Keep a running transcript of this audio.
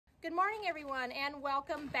Good morning everyone and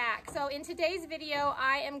welcome back. So in today's video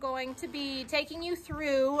I am going to be taking you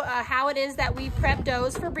through how it is that we prep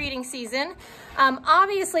does for breeding season.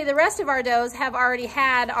 Obviously the rest of our does have already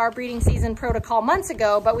had our breeding season protocol months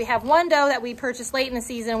ago, but we have one doe that we purchased late in the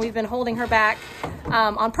season. We've been holding her back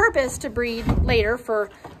on purpose to breed later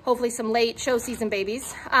for hopefully some late show season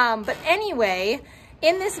babies. But anyway,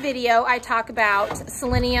 in this video, I talk about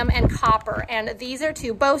selenium and copper, and these are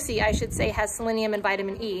two. BOSE, I should say, has selenium and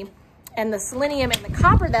vitamin E. And the selenium and the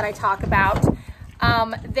copper that I talk about,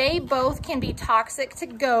 they both can be toxic to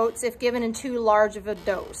goats if given in too large of a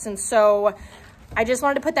dose. And so I just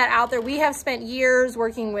wanted to put that out there. We have spent years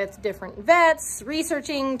working with different vets,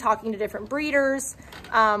 researching, talking to different breeders,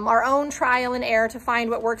 our own trial and error to find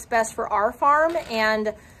what works best for our farm.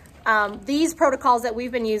 And these protocols that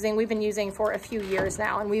we've been using for a few years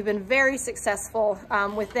now, and we've been very successful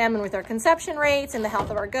with them and with our conception rates and the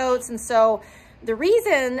health of our goats. And so the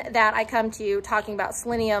reason that I come to you talking about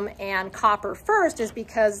selenium and copper first is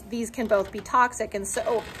because these can both be toxic. And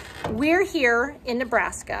so we're here in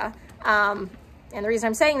Nebraska. And the reason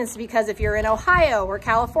I'm saying this is because if you're in Ohio or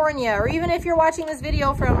California, or even if you're watching this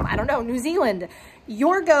video from, I don't know, New Zealand,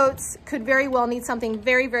 your goats could very well need something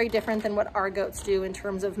very, very different than what our goats do in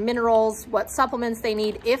terms of minerals, what supplements they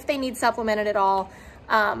need, if they need supplemented at all.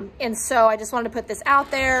 And so I just wanted to put this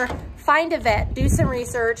out there. Find a vet, do some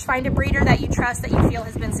research, find a breeder that you trust, that you feel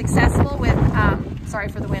has been successful with, sorry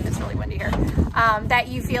for the wind, it's really windy here, that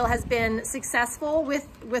you feel has been successful with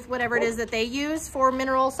whatever it is that they use for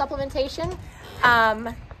mineral supplementation.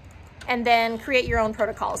 And then create your own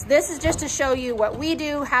protocols. This is just to show you what we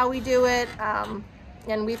do, how we do it,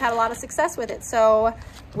 and we've had a lot of success with it. So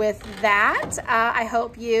with that, I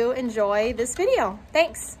hope you enjoy this video.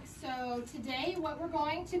 Thanks. So today what we're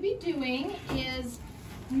going to be doing is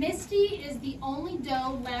Misty is the only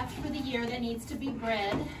doe left for the year that needs to be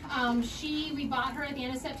bred. We bought her at the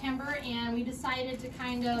end of September, and we decided to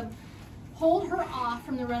kind of hold her off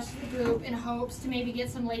from the rest of the group in hopes to maybe get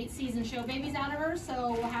some late season show babies out of her.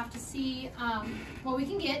 So we'll have to see what we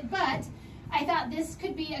can get. But I thought this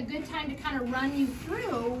could be a good time to kind of run you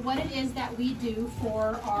through what it is that we do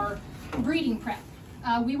for our breeding prep.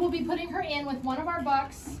 We will be putting her in with one of our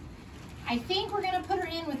bucks. I think we're gonna put her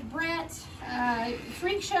in with Brett.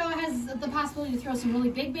 Freak Show has the possibility to throw some really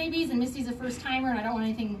big babies, and Misty's a first timer, and I don't want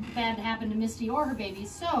anything bad to happen to Misty or her babies.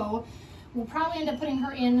 So we'll probably end up putting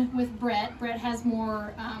her in with Brett. Brett has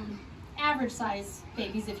more average size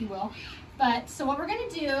babies, if you will. But so what we're gonna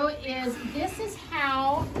do is, this is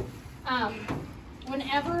how,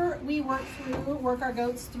 whenever we work our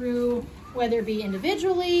goats through, whether it be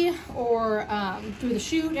individually or through the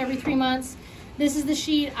chute every 3 months, this is the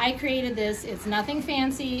sheet. I created this. It's nothing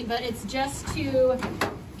fancy, but it's just to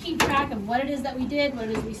keep track of what it is that we did, what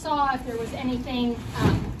it is we saw, if there was anything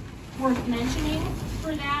worth mentioning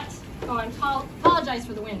for that. Oh, I apologize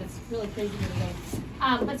for the wind. It's really crazy here today.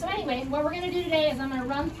 But so anyway, what we're going to do today is I'm going to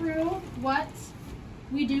run through what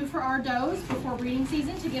we do for our does before breeding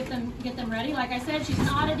season to get them ready. Like I said, she's an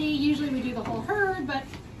oddity. Usually we do the whole herd, but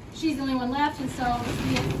she's the only one left, and so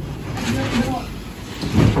this will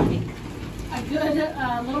be a good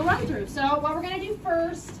little run through. So what we're going to do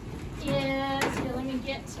first is, here, let me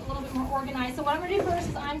get a little bit more organized. So what I'm going to do first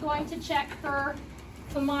is I'm going to check her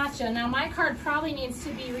Famacha. Now my card probably needs to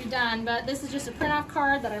be redone, but this is just a print off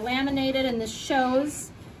card that I laminated, and this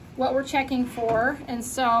shows what we're checking for. And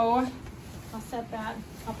so I'll set that,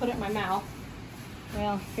 I'll put it in my mouth.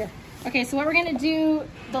 Well, here. Okay, so what we're gonna do,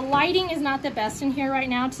 the lighting is not the best in here right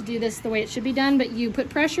now to do this the way it should be done, but you put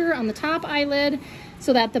pressure on the top eyelid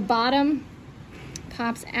so that the bottom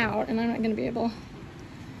pops out, and I'm not gonna be able,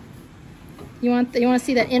 you want to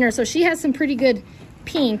see that inner. So she has some pretty good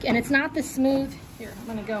pink, and it's not the smooth. Here, I'm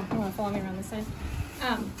gonna go. You want to follow me around this side?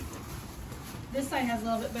 This side has a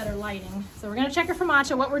little bit better lighting. So we're gonna check her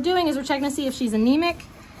Famacha. What we're doing is we're checking to see if she's anemic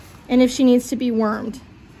and if she needs to be wormed.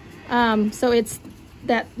 So it's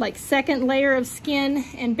that like second layer of skin,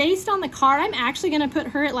 and based on the card, I'm actually gonna put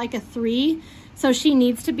her at like a 3. So she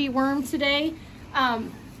needs to be wormed today.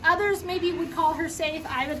 Others maybe would call her safe.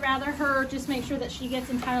 I would rather her just make sure that she gets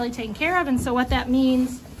entirely taken care of. And so what that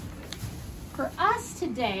means for us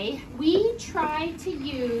today, we try to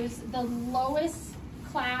use the lowest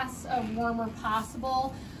class of wormer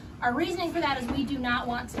possible. Our reasoning for that is we do not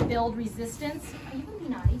want to build resistance. Are you gonna be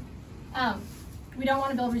naughty? We don't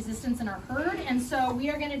want to build resistance in our herd, and so we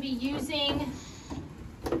are going to be using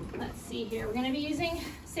let's see here. We're going to be using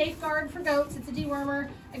Safeguard for goats. It's a dewormer.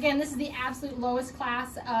 Again, this is the absolute lowest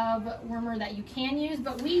class of wormer that you can use,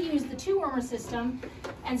 but we use the 2-wormer system.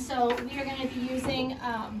 And so we are going to be using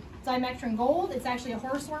Dimectrin Gold. It's actually a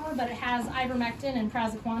horse wormer, but it has ivermectin and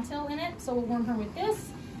praziquantel in it. So we'll worm her with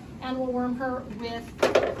this, and we'll worm her with,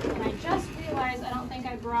 and I just realized I don't think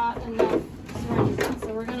I brought enough syringes in.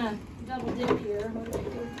 So we're going to double dip here. What do I do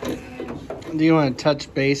with this syringe? Do you want to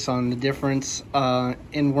touch base on the difference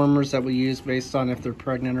in wormers that we use based on if they're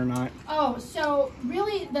pregnant or not? Oh, so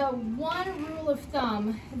really the one rule of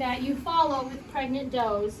thumb that you follow with pregnant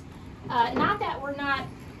does, not that we're not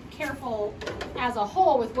careful as a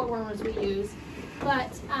whole with what wormers we use,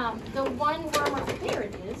 but the one wormer, there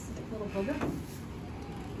it is, little booger.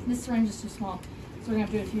 This syringe is too small, so we're going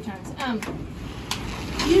to have to do it a few times.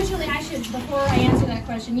 Usually, before I answer that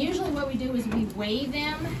question, usually what we do is we weigh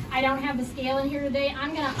them. I don't have the scale in here today.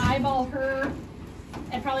 I'm going to eyeball her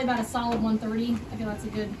at probably about a solid 130. I feel that's a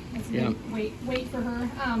good weight for her.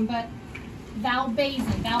 But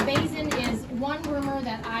Valbazen is one wormer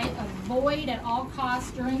that I avoid at all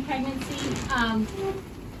costs during pregnancy.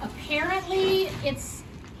 Apparently, it's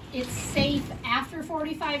safe after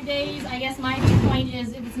 45 days. I guess my point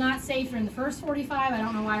is if it's not safe during the first 45, I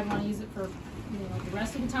don't know why I'd want to use it for the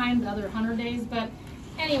rest of the time, the other 100 days. But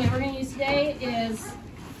anyway, we're going to use today is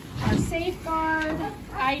our Safeguard.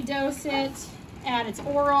 I dose it at its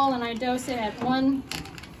oral, and I dose it at 1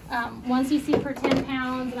 cc per 10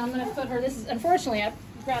 pounds. And I'm going to put her, this is, unfortunately, I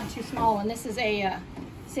grabbed too small one. This is a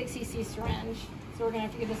 6 cc syringe. So we're going to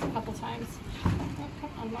have to give this a couple times. Oh,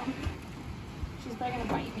 come on, Mom. She's probably going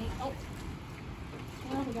to bite me. Oh,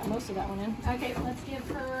 well, we got most of that one in. Okay, let's give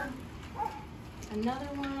her another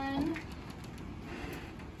one.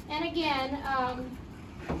 And again,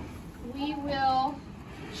 we will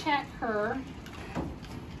check her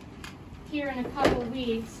here in a couple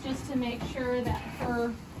weeks just to make sure that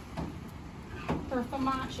her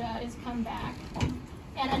Famacha is come back.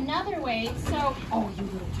 And another way, so, oh, you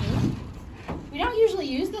little too. We don't usually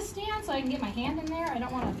use this stand so I can get my hand in there. I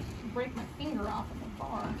don't want to break my finger off of the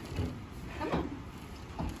bar. Come on.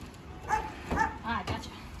 Ah, gotcha.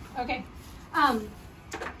 Okay.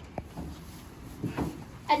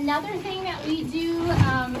 Another thing that we do,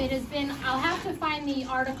 it has been, I'll have to find the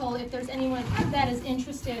article if there's anyone that is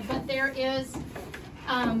interested, but there is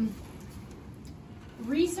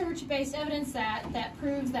research-based evidence that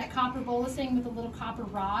proves that copper bolusing with the little copper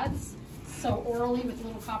rods, so orally with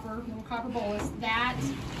little copper bolus, that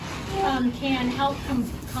can help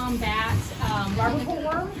combat barber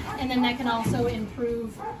worm, and then that can also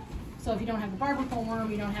improve. So if you don't have the barber worm,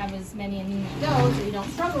 you don't have as many anemic does, or you don't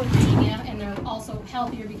struggle with anemia, and they're also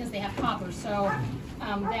healthier because they have copper. So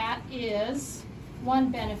that is one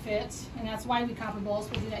benefit, and that's why we copper bolus.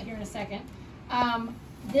 We'll do that here in a second.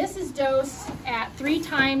 This is dosed at 3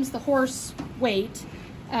 times the horse weight.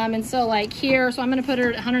 And so like here, so I'm going to put her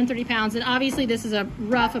at 130 pounds, and obviously this is a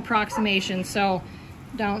rough approximation, so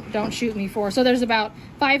don't shoot me for. So there's about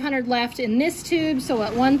 500 left in this tube, so at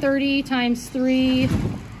 130 times 3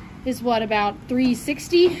 is what, about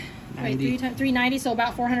 360? Right, 390, so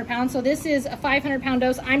about 400 pounds. So this is a 500 pound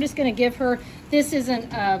dose. I'm just going to give her, this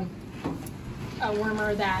isn't a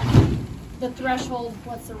wormer that, the threshold,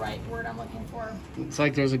 what's the right word I'm looking for? It's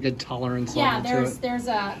like there's a good tolerance level to it.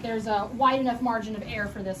 There's a wide enough margin of error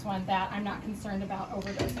for this one that I'm not concerned about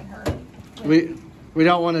overdosing her. We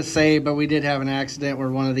don't want to say, but we did have an accident where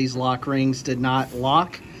one of these lock rings did not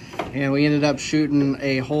lock. And we ended up shooting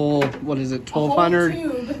a whole, what is it,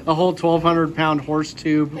 1,200? A whole 1,200 pound horse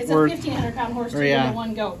tube. It's a 1,500 pound horse tube in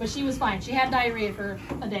one goat, but she was fine. She had diarrhea for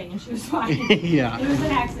a day and she was fine. Yeah. It was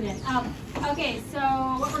an accident. Okay, so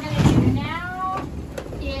what we're going to do now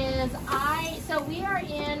is so we are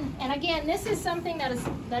in, and again, this is something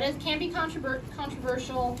that can be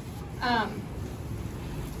controversial.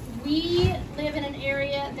 We live in an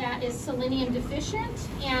area that is selenium deficient,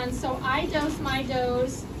 and so I dose my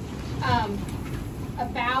does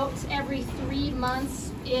about every 3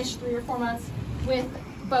 months-ish, 3 or 4 months, with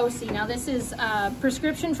BOSE. Now this is a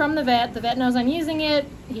prescription from the vet. The vet knows I'm using it.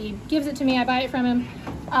 He gives it to me. I buy it from him.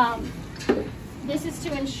 This is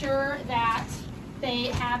to ensure that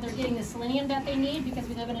they're getting the selenium that they need because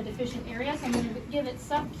we live in a deficient area. So I'm going to give it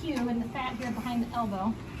sub-Q in the fat here behind the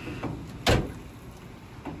elbow.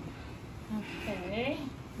 Okay,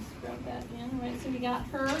 just rub that in. All right, so we got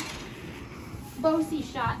her BOSE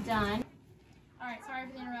shot done. All right, sorry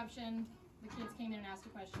for the interruption. The kids came in and asked a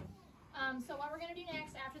question. So what we're going to do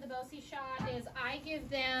next after the BOSE shot is I give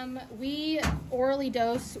them, we orally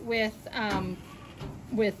dose with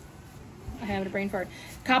I have a brain fart.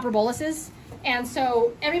 Copper boluses. And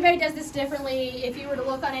so everybody does this differently. If you were to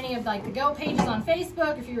look on any of like the Go pages on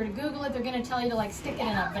Facebook, if you were to Google it, they're going to tell you to like stick it in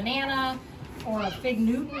a banana or a fig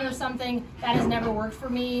Newton or something. That has never worked for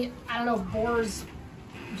me. I don't know if Boers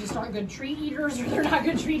just aren't good treat eaters or they're not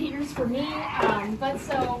good treat eaters for me. But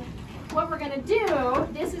so what we're going to do,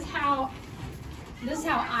 this is how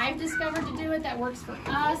I've discovered to do it that works for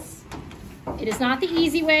us. It is not the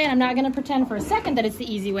easy way, and I'm not going to pretend for a second that it's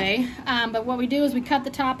the easy way. But what we do is we cut the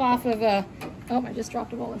top off of a, oh, I just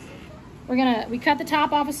dropped a bolus. We cut the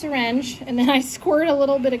top off a syringe, and then I squirt a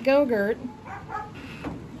little bit of Go-Gurt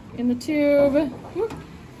in the tube.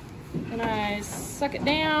 And I suck it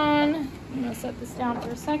down. I'm going to set this down for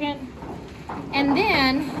a second. And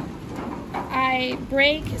then I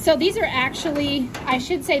break, so these are actually, I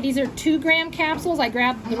should say these are 2-gram capsules. I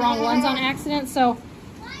grabbed the wrong ones on accident, so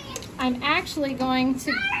I'm actually going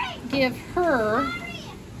to give her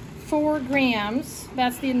 4 grams.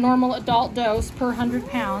 That's the normal adult dose per 100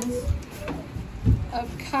 pounds of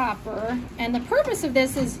copper. And the purpose of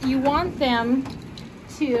this is you want them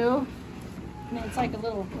to, I mean, it's like a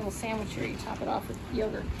little sandwich here. You top it off with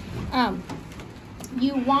yogurt.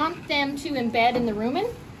 You want them to embed in the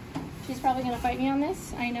rumen. She's probably going to fight me on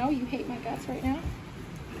this. I know, you hate my guts right now.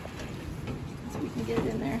 So we can get it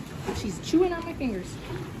in there. She's chewing on my fingers.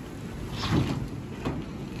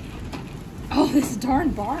 Oh, this darn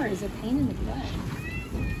bar is a pain in the butt.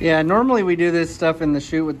 Yeah, normally we do this stuff in the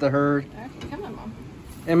chute with the herd. Okay, come on, Mom.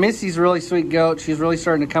 And Missy's a really sweet goat. She's really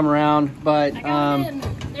starting to come around, but I got it in.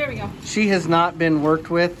 There we go. she has not been worked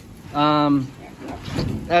with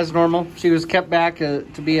as normal. She was kept back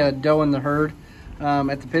to be a doe in the herd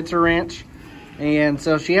at the Pitzer Ranch, and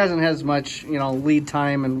so she hasn't had as much, you know, lead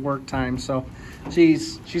time and work time. So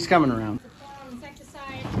she's coming around.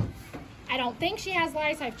 Insecticide. I don't think she has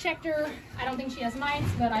lice. I've checked her. I don't think she has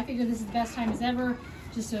mites, but I figure this is the best time as ever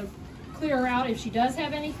just to clear her out if she does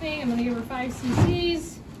have anything. I'm going to give her 5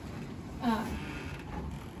 cc's.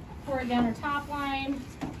 Pour it down her top line.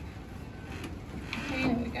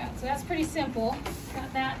 Okay, we got, so that's pretty simple.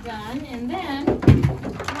 Got that done. And then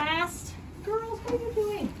last, girls, what are you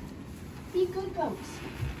doing? Be good goats.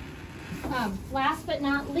 Last but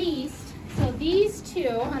not least, so these two,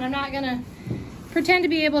 and I'm not going to pretend to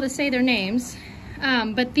be able to say their names,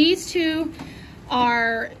 but these two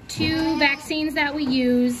are 2 vaccines that we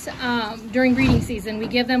use during breeding season. We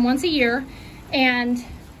give them once a year, and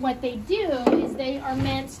what they do is they are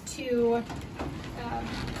meant to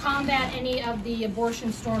combat any of the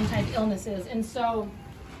abortion storm type illnesses. And so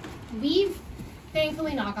we've,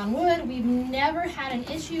 thankfully, knock on wood, we've never had an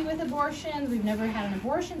issue with abortions. We've never had an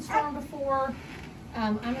abortion storm before.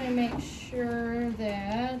 I'm going to make sure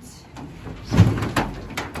that,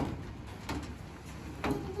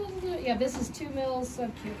 yeah, this is 2 mils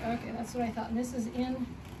sub-Q. Okay, that's what I thought. And this is in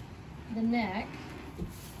the neck.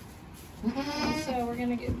 So we're going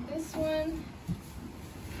to get this one,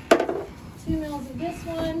 2 mils of this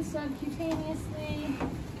one subcutaneously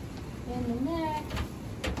in the neck.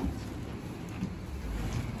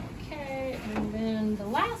 Okay, and then the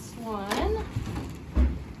last one.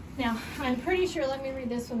 Now, I'm pretty sure, let me read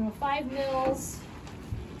this one, with 5 mils.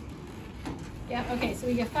 Yeah, okay, so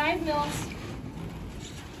we get 5 mils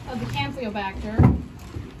of the Campylobacter.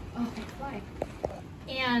 Oh, fly.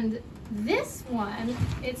 And this one,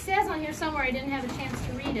 it says on here somewhere, I didn't have a chance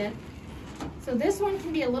to read it. So this one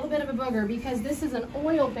can be a little bit of a booger because this is an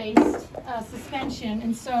oil-based suspension.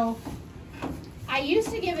 And so I used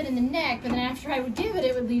to give it in the neck, but then after I would give it,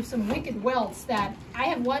 it would leave some wicked welts that I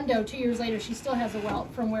have one doe 2 years later, she still has a welt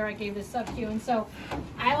from where I gave this sub-Q. And so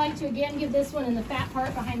I like to again give this one in the fat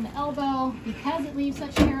part behind the elbow because it leaves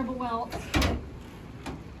such terrible welts.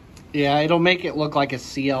 Yeah, it'll make it look like a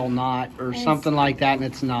CL knot or something like that, and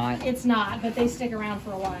it's not. It's not, but they stick around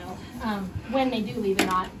for a while when they do leave a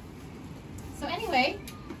knot. So anyway,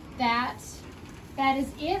 that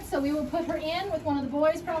is it. So we will put her in with one of the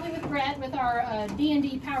boys, probably with Brett, with our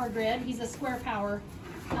D&D power grid. He's a square power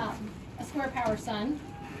son.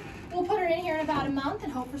 We'll put her in here in about a month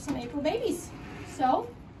and hope for some April babies. So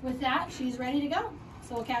with that, she's ready to go.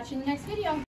 So we'll catch you in the next video.